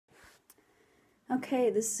Okay,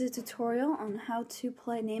 this is a tutorial on how to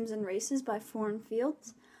play Names and Races by Foreign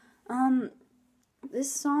Fields.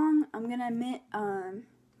 This song, I'm gonna admit,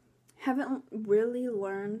 haven't really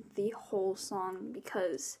learned the whole song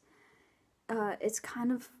because it's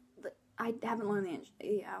kind of, I haven't learned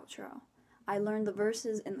the outro. I learned the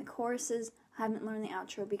verses and the choruses. I haven't learned the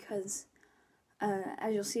outro because,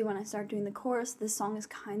 as you'll see when I start doing the chorus, this song is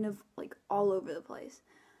kind of like all over the place.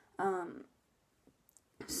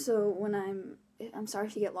 So when I'm sorry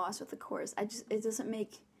if you get lost with the chorus. It doesn't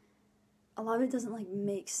make, a lot of it doesn't like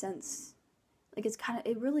make sense. Like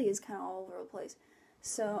it really is kind of all over the place.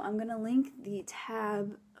 So I'm gonna link the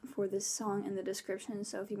tab for this song in the description.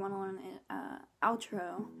 So if you want to learn the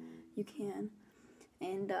outro, you can.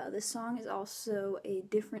 And this song is also a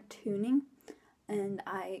different tuning, and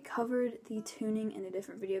I covered the tuning in a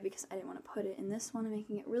different video because I didn't want to put it in this one and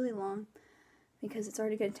making it really long, because it's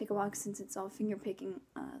already going to take a while since it's all finger picking,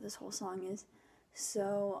 this whole song is.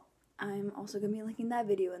 So I'm also going to be linking that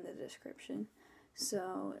video in the description.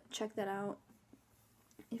 So check that out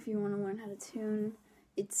if you want to learn how to tune.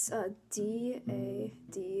 It's D, A,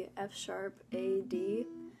 D, F sharp, A, D,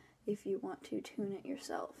 if you want to tune it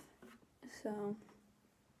yourself. So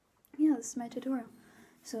yeah, this is my tutorial.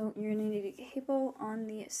 So you're going to need a capo on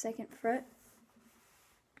the 2nd fret.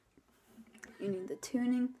 You need the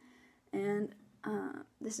tuning, and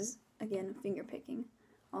this is, again, finger picking,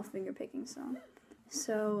 all finger picking song.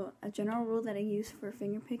 So a general rule that I use for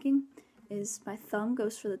finger picking is my thumb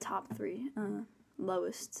goes for the top 3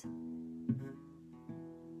 lowest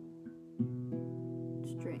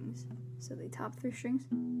strings. So the top 3 strings,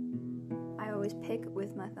 I always pick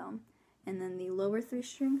with my thumb, and then the lower 3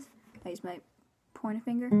 strings, I use my pointer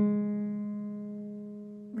finger,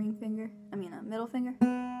 middle finger, and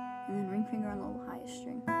then ring finger on the highest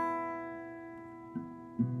string.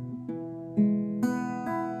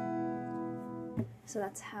 So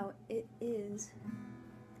that's how it is,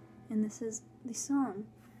 and this is the song.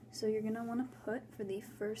 So you're going to want to put, for the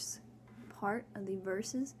first part of the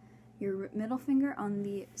verses, your middle finger on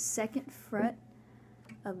the 2nd fret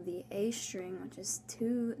of the A string, which is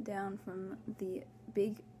 2 down from the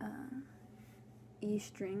big E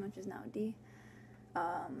string, which is now D,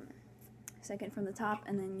 2nd from the top,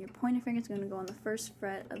 and then your pointer finger is going to go on the 1st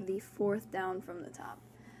fret of the 4th down from the top.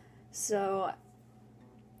 So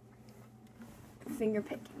finger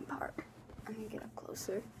picking part. I'm going to get up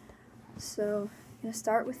closer. So you're going to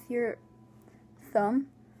start with your thumb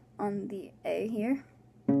on the A here.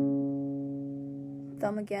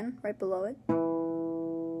 Thumb again, right below it.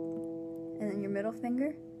 And then your middle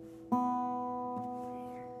finger.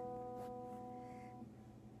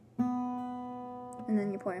 And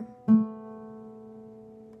then your pointer.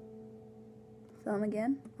 Thumb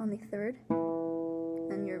again on the 3rd.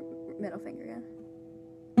 And your middle finger again.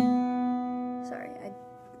 Sorry,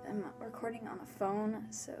 I'm recording on a phone,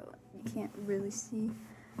 so you can't really see.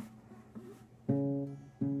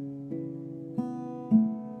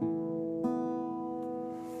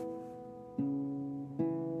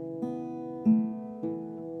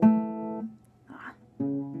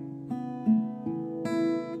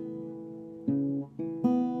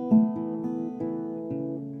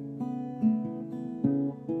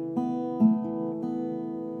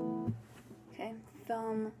 Okay,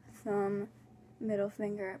 thumb, middle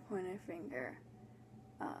finger, pointer finger,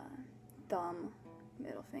 thumb,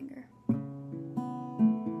 middle finger.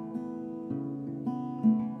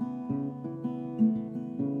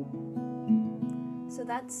 So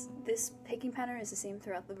this picking pattern is the same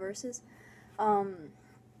throughout the verses.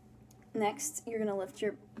 Next, you're going to lift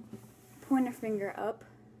your pointer finger up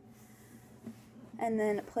and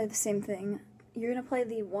then play the same thing. You're going to play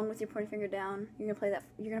the one with your pointer finger down. You're going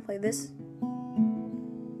to play this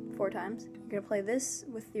 4 times. You're going to play this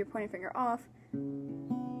with your pointer finger off.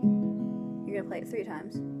 You're going to play it 3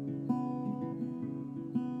 times.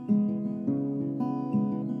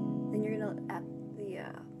 Then you're going to, at the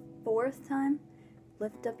 4th time,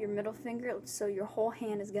 lift up your middle finger so your whole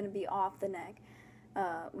hand is going to be off the neck.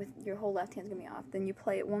 With your whole left hand is going to be off. Then you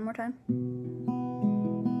play it 1 more time.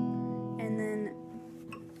 And then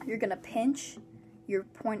you're going to pinch your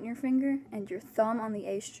pointer finger and your thumb on the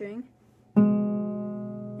A string.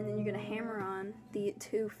 And then you're going to hammer on the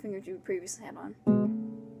 2 fingers you previously had on.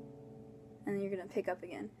 And then you're going to pick up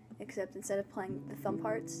again. Except instead of playing the thumb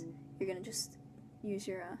parts, you're going to just use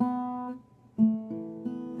your,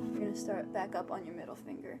 you're going to start back up on your middle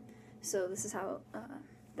finger. So this is how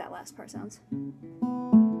that last part sounds.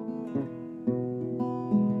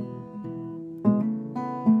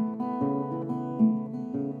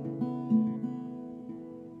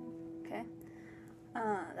 Okay,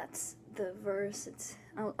 that's the verse. It's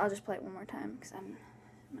I'll just play it one more time because I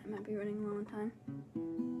might be running low on time.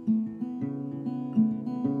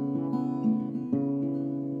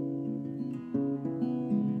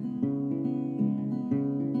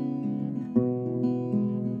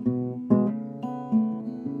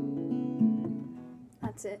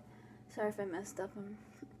 That's it. Sorry if I messed up.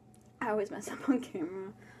 I always mess up on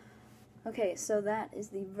camera. Okay, so that is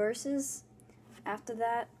the verses. After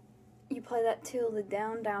that, you play that till the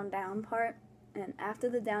down, down, down part. And after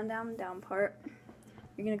the down, down, down part,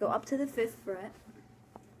 you're going to go up to the 5th fret.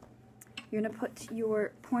 You're going to put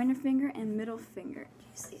your pointer finger and middle finger.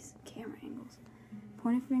 Jeez, these camera angles.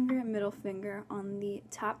 Pointer finger and middle finger on the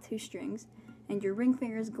top 2 strings. And your ring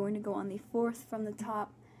finger is going to go on the 4th from the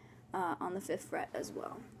top on the 5th fret as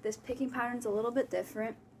well. This picking pattern is a little bit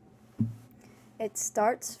different. It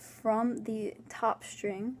starts from the top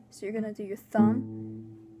string, so you're going to do your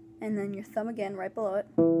thumb, and then your thumb again right below it.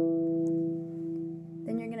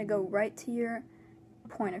 Then you're going to go right to your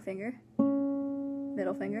pointer finger,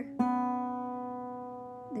 middle finger.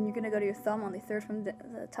 Then you're going to go to your thumb on the 3rd from the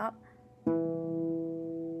top,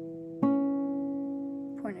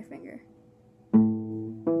 pointer finger.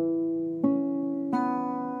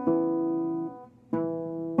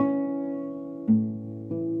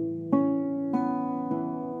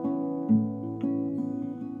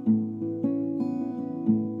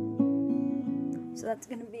 So that's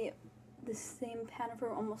going to be the same pattern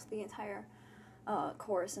for almost the entire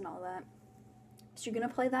chorus and all that. So you're going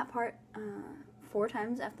to play that part 4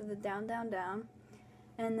 times after the down, down, down.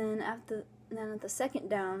 And then at the 2nd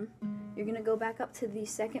down, you're going to go back up to the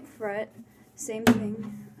 2nd fret. Same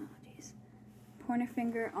thing. Oh, jeez. Pointer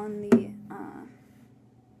finger on the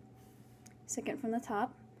 2nd from the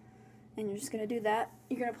top. And you're just going to do that.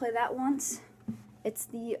 You're going to play that once. It's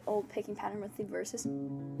the old picking pattern with the verses.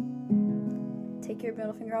 Take your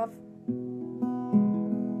middle finger off.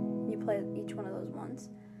 You play each one of those once.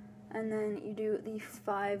 And then you do the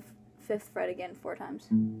 5th fret again 4 times.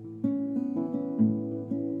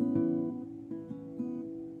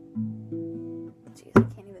 Jeez, I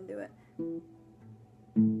can't even do it.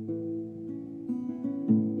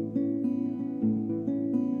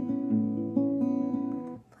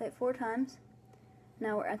 Play it 4 times.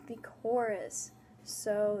 Now we're at the chorus.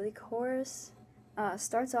 So the chorus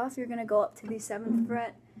starts off, you're going to go up to the 7th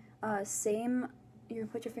fret. You're going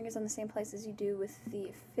to put your fingers on the same place as you do with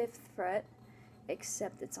the 5th fret,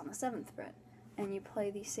 except it's on the 7th fret. And you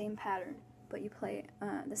play the same pattern, but you play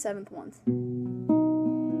the 7th once.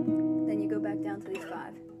 Then you go back down to the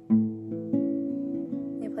 5.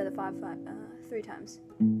 You play the 5 3 times.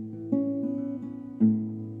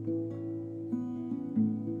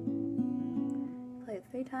 Play it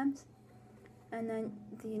 3 times. And then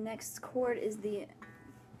the next chord is going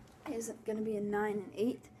to be a 9 and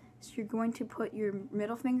 8. So you're going to put your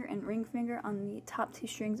middle finger and ring finger on the top 2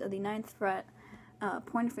 strings of the 9th fret,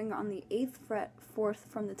 pointer finger on the 8th fret, 4th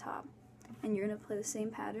from the top. And you're going to play the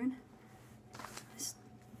same pattern.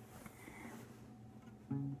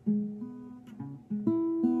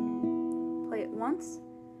 Play it once,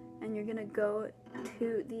 and you're going to go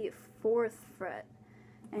to the 4th fret.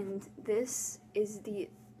 And this is the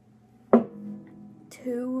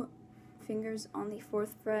 2 fingers on the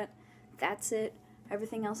 4th fret. That's it.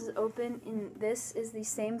 Everything else is open, and this is the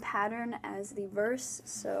same pattern as the verse,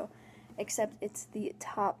 so except it's the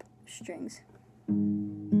top strings.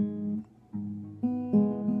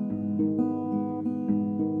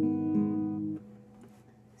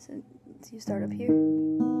 So you start up here.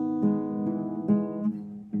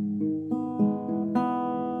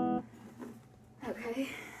 Okay,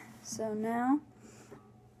 so now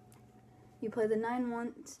you play the 9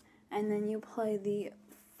 once, and then you play the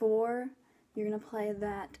 4. You're going to play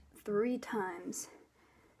that 3 times.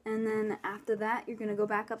 And then after that, you're going to go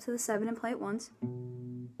back up to the 7 and play it once.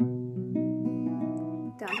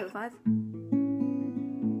 Down to the 5.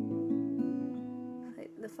 Play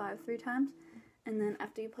the 5 3 times. And then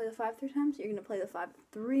after you play the 5 3 times, you're going to play the 5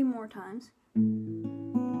 3 more times. And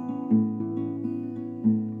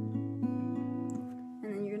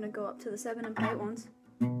then you're going to go up to the 7 and play it once.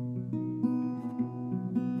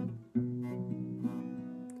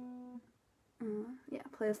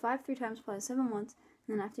 Play the 5 3 times, play the 7 once,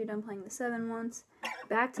 and then after you're done playing the 7 once,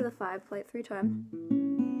 back to the 5, play it 3 times.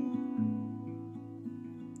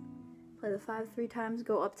 Play the 5 3 times,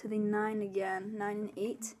 go up to the 9 again, 9 and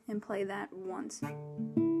 8, and play that once. What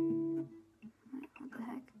the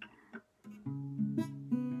heck?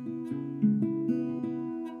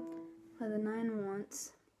 Play the 9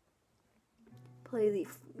 once.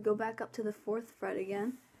 Go back up to the 4th fret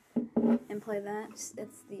again. And play that.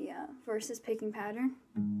 It's the verses picking pattern.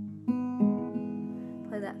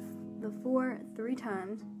 the 4 3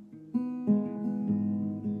 times.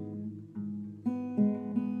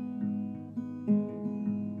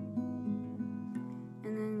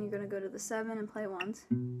 And then you're going to go to the 7 and play it once.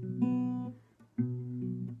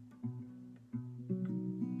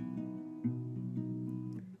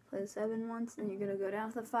 Play the 7 once, then you're going to go down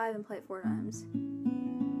to the 5 and play it 4 times.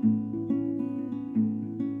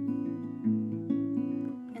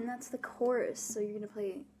 And that's the chorus, so you're going to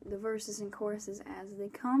play the verses and choruses as they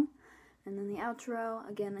come. And then the outro,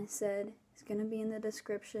 again, I said, is going to be in the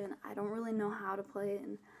description. I don't really know how to play it,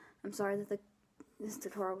 and I'm sorry that this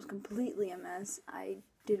tutorial was completely a mess. I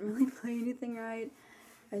didn't really play anything right.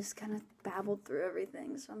 I just kind of babbled through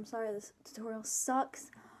everything, so I'm sorry this tutorial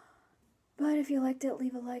sucks. But if you liked it,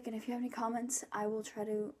 leave a like, and if you have any comments, I will try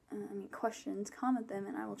to, questions, comment them,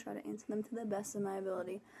 and I will try to answer them to the best of my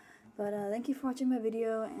ability. But thank you for watching my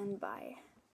video, and bye.